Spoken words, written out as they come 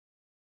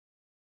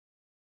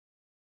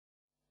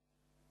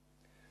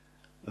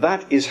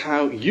that is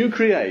how you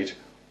create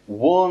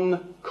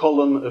one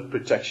column of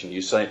protection.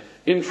 You say,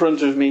 in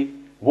front of me,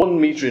 1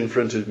 meter in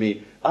front of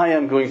me, I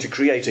am going to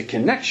create a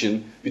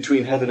connection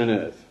between heaven and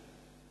earth.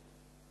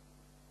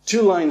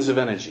 2 lines of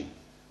energy,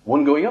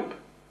 one going up,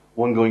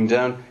 one going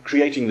down,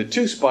 creating the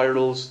 2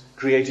 spirals,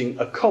 creating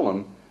a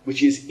column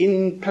which is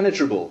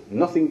impenetrable.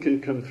 Nothing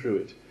can come through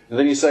it. And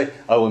then you say,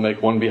 I will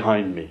make one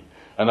behind me,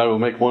 and I will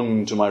make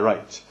one to my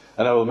right,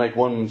 and I will make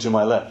one to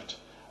my left,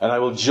 and I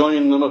will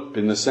join them up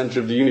in the center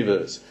of the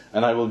universe,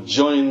 and I will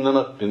join them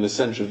up in the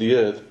center of the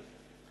earth,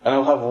 and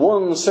I'll have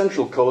one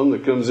central column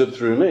that comes up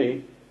through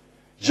me,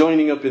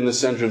 joining up in the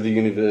center of the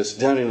universe,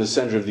 down in the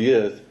center of the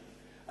earth,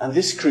 and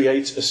this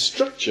creates a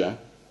structure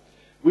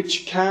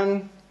which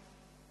can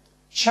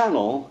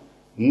channel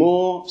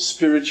more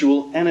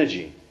spiritual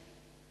energy.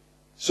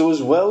 So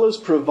as well as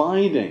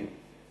providing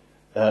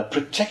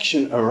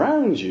protection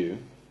around you,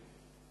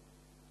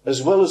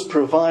 as well as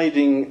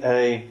providing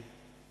a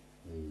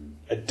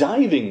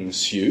diving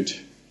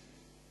suit.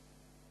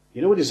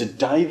 You know what is a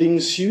diving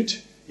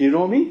suit,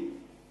 Hiromi?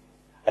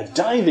 A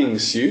diving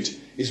suit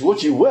is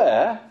what you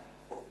wear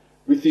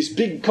with this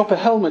big copper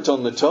helmet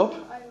on the top.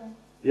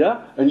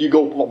 Yeah? And you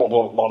go blah, blah,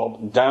 blah, blah,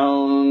 blah,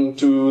 down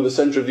to the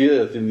center of the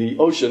earth in the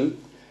ocean.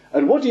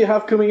 And what do you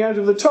have coming out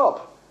of the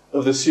top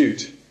of the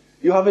suit?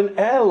 You have an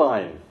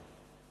airline.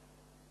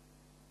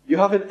 You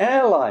have an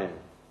airline.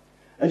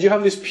 And you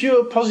have this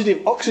pure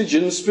positive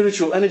oxygen,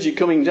 spiritual energy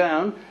coming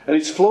down, and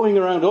it's flowing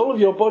around all of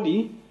your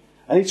body,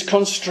 and it's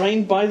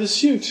constrained by the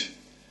suit.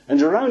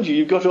 And around you,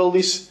 you've got all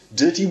this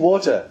dirty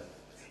water.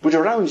 But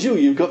around you,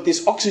 you've got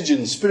this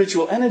oxygen,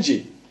 spiritual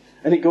energy.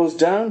 And it goes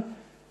down,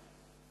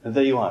 and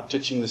there you are,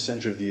 touching the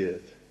center of the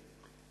earth.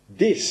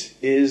 This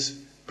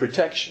is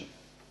protection.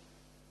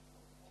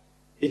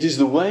 It is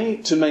the way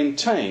to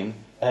maintain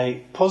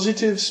a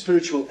positive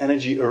spiritual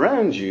energy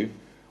around you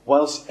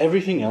whilst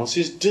everything else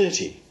is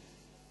dirty.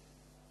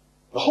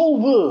 The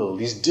whole world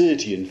is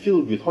dirty and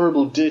filled with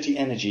horrible, dirty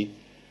energy.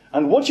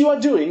 And what you are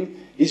doing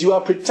is you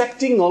are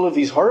protecting all of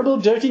these horrible,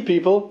 dirty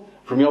people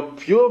from your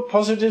pure,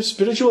 positive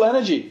spiritual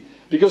energy.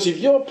 Because if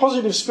your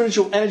positive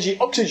spiritual energy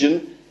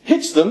oxygen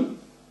hits them,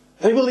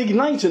 they will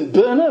ignite and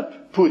burn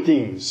up, poor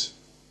things.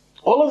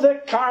 All of their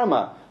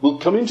karma will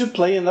come into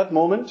play in that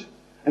moment,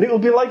 and it will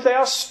be like they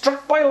are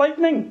struck by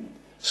lightning.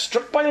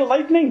 Struck by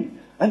lightning.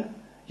 And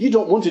you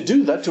don't want to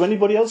do that to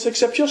anybody else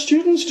except your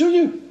students, do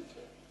you?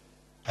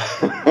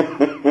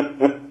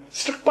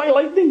 Struck by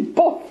lightning,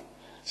 boff.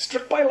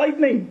 Struck by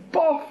lightning,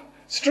 boff.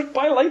 Struck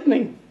by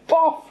lightning,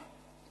 boff.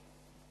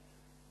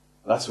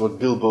 That's what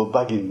Bilbo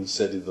Baggins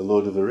said in The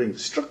Lord of the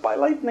Rings. Struck by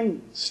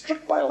lightning,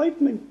 struck by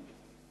lightning.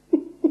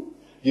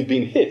 You've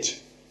been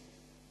hit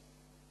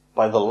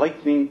by the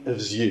lightning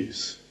of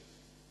Zeus.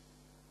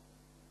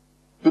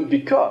 But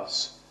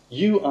because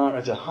you are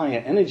at a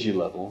higher energy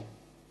level,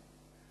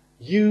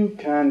 you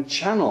can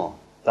channel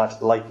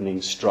that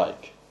lightning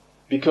strike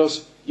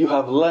because you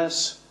have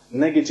less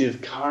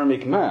negative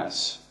karmic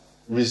mass,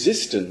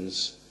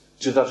 resistance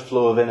to that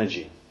flow of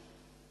energy.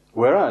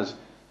 Whereas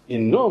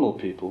in normal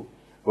people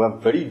who are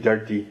very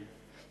dirty,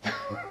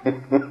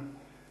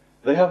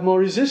 they have more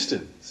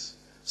resistance.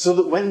 So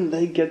that when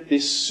they get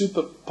this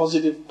super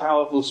positive,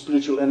 powerful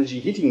spiritual energy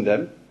hitting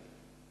them,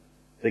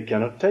 they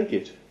cannot take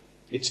it.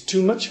 It's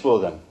too much for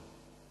them.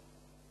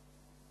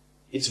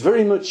 It's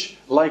very much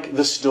like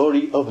the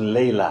story of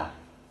Layla.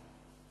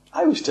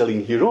 I was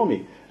telling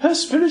Hiromi, her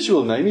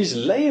spiritual name is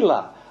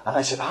Layla. And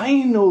I said, I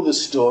know the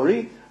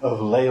story of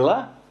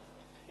Layla.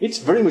 It's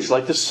very much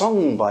like the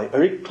song by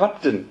Eric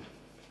Clapton,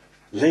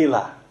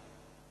 Layla.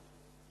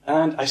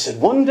 And I said,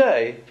 one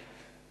day,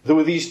 there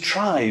were these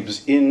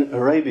tribes in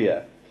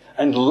Arabia.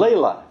 And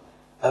Layla,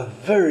 a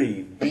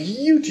very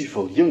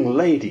beautiful young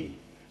lady,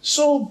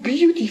 so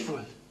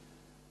beautiful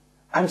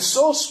and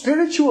so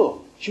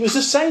spiritual. She was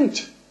a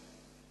saint.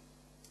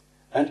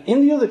 And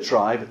in the other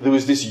tribe, there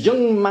was this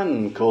young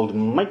man called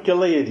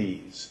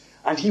Michaelides.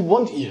 And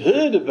he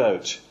heard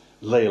about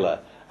Layla.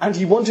 And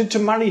he wanted to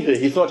marry her.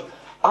 He thought,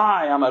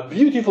 I am a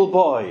beautiful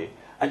boy.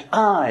 And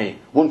I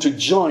want to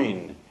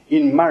join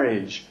in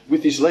marriage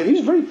with this lady. He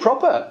was very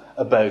proper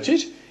about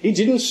it. He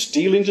didn't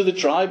steal into the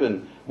tribe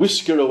and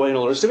whisk her away and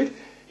all the rest of it.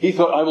 He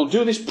thought, I will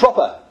do this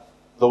proper,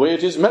 the way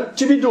it is meant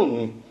to be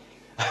done.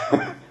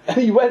 And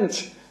he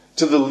went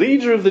to the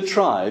leader of the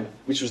tribe,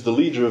 which was the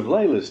leader of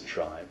Layla's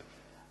tribe,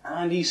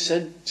 and he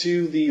said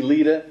to the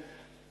leader,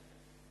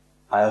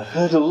 I have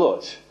heard a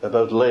lot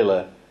about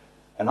Layla,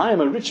 and I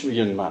am a rich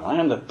young man. I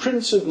am the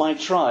prince of my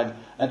tribe,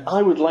 and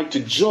I would like to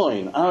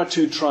join our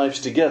 2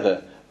 tribes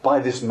together by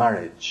this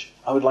marriage.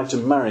 I would like to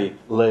marry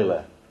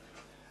Layla.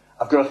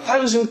 I've got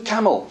 1,000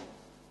 camel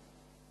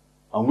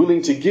I'm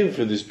willing to give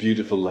for this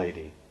beautiful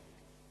lady.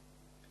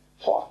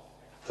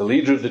 The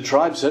leader of the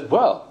tribe said,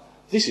 well,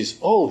 this is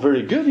all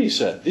very good, he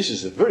said. This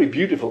is a very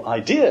beautiful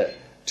idea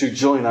to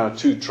join our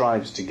 2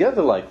 tribes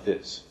together like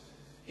this.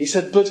 He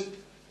said, but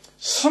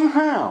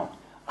somehow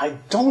I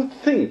don't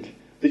think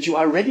that you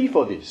are ready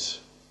for this.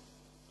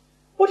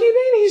 What do you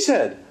mean, he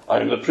said. I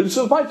am the prince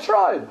of my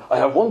tribe. I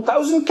have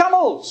 1,000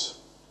 camels.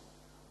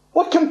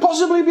 What can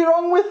possibly be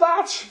wrong with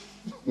that?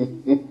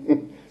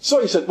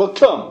 So he said, well,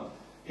 come.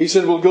 He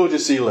said, we'll go to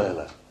see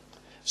Layla.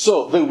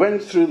 So they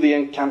went through the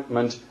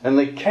encampment and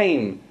they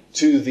came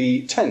to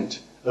the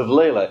tent of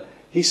Layla.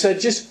 He said,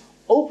 just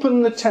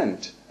open the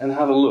tent and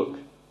have a look.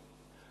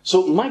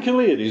 So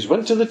Michaelides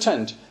went to the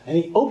tent and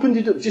he opened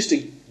it up, just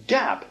a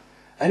gap,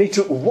 and he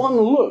took one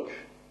look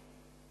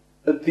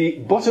at the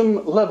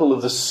bottom level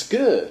of the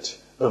skirt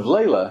of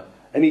Layla,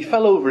 and he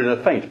fell over in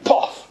a faint.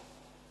 Poff!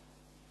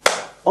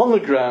 On the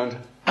ground,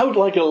 out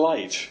like a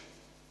light.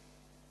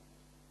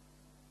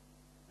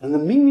 And the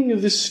meaning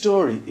of this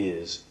story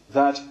is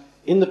that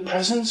in the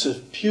presence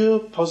of pure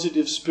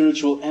positive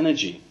spiritual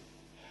energy,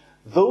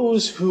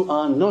 those who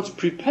are not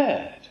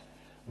prepared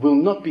will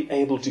not be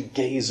able to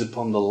gaze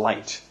upon the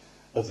light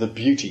of the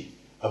beauty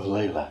of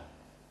Layla.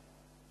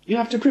 You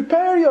have to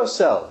prepare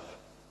yourself.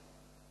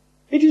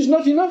 It is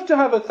not enough to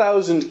have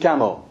 1,000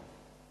 camel.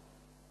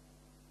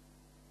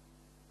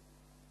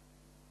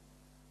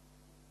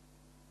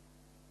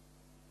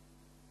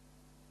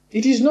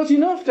 It is not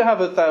enough to have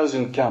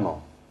 1,000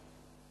 camel.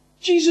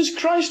 Jesus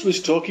Christ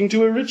was talking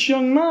to a rich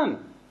young man.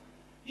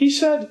 He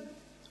said,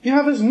 you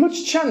have as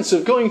much chance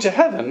of going to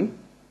heaven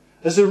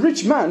as a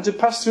rich man to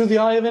pass through the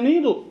eye of a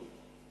needle.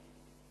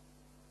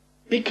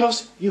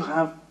 Because you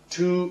have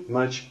too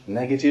much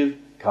negative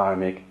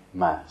karmic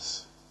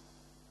mass.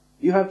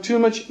 You have too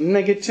much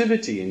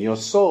negativity in your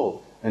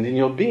soul and in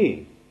your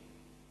being.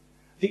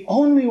 The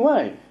only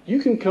way you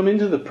can come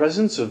into the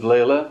presence of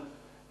Layla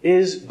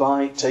is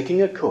by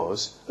taking a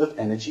course of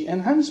energy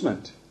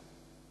enhancement.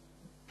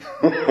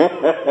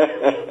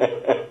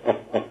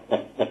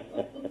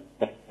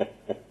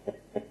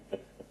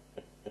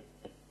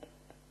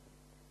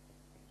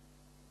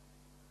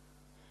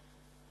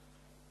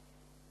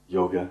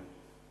 Yoga,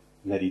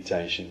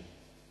 meditation,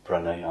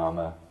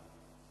 pranayama,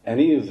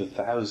 any of the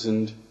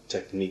 1,000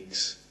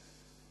 techniques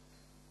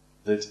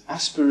that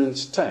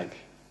aspirants take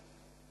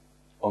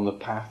on the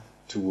path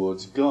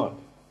towards God.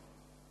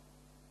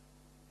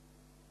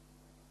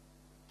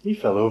 He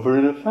fell over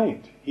in a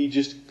faint. He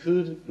just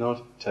could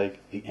not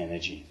take the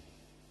energy.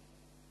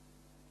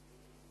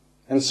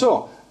 And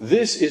so,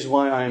 this is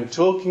why I am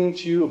talking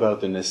to you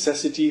about the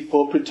necessity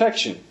for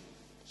protection.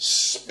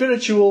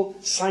 Spiritual,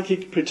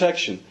 psychic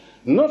protection.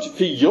 Not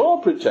for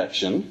your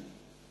protection,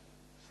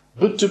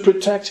 but to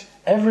protect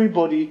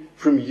everybody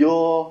from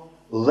your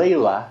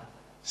Layla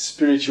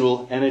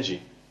spiritual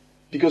energy.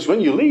 Because when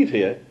you leave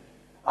here,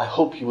 I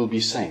hope you will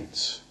be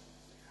saints.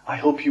 I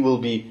hope you will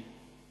be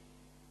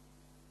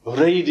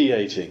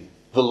radiating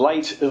the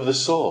light of the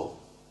soul.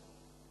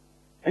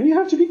 And you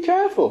have to be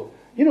careful.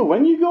 You know,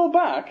 when you go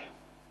back,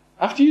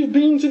 after you've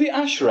been to the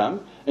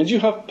ashram, and you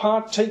have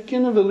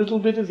partaken of a little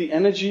bit of the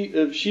energy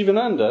of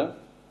Shivananda,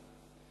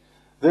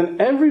 then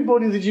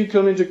everybody that you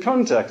come into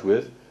contact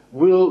with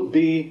will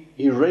be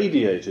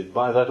irradiated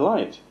by that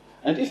light.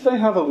 And if they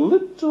have a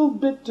little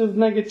bit of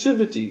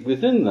negativity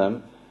within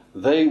them,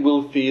 they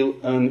will feel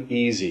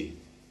uneasy.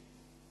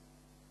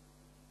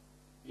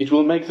 It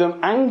will make them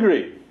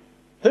angry.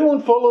 They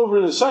won't fall over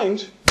in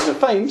a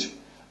faint.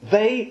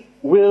 They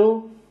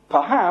will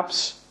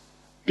perhaps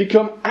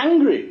become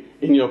angry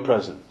in your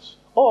presence.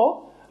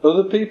 Or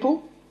other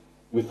people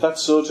with that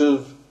sort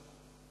of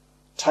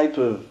type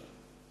of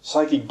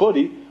psychic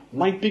body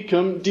might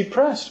become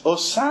depressed or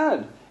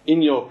sad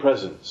in your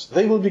presence.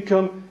 They will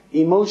become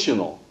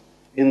emotional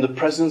in the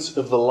presence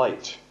of the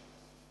light.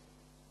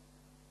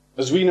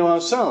 As we know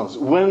ourselves,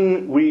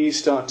 when we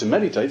start to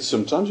meditate,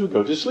 sometimes we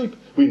go to sleep.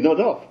 We nod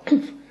off.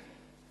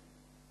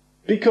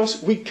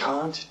 Because we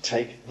can't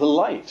take the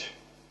light.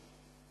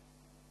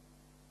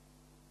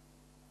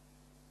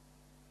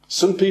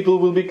 Some people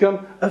will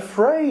become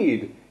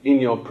afraid in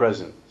your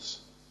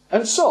presence.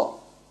 And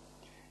so,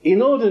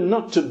 in order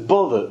not to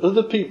bother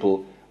other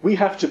people, we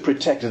have to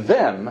protect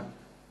them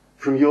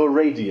from your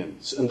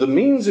radiance. And the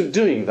means of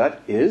doing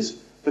that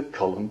is the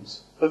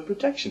columns of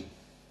protection.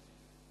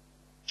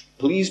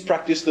 Please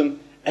practice them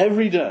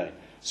every day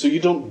so you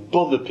don't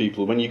bother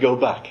people when you go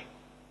back.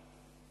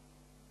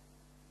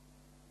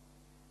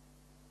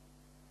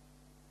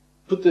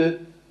 Put the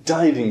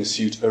diving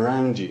suit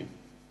around you.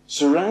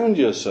 Surround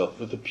yourself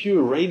with the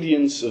pure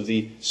radiance of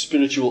the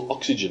spiritual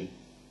oxygen.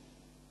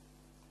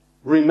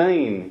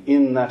 Remain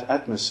in that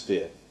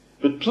atmosphere.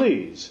 But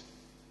please,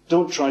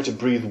 don't try to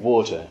breathe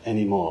water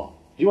anymore.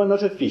 You are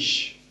not a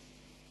fish.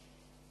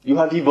 You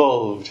have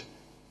evolved.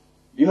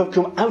 You have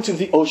come out of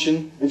the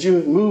ocean and you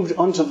have moved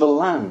onto the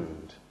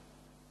land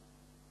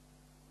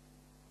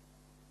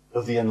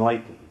of the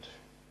enlightened.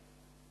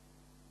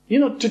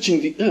 You're not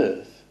touching the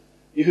earth.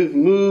 You have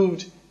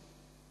moved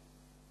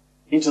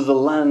into the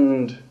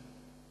land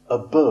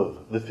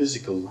above the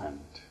physical land.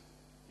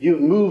 You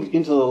have moved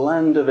into the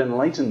land of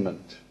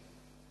enlightenment.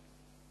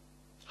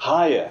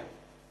 Higher,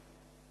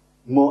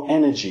 more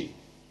energy,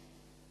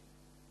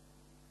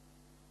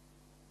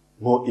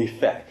 more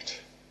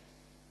effect.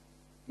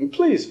 And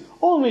please,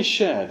 only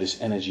share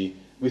this energy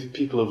with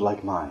people of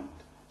like mind.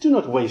 Do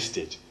not waste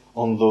it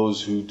on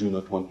those who do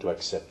not want to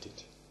accept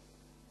it.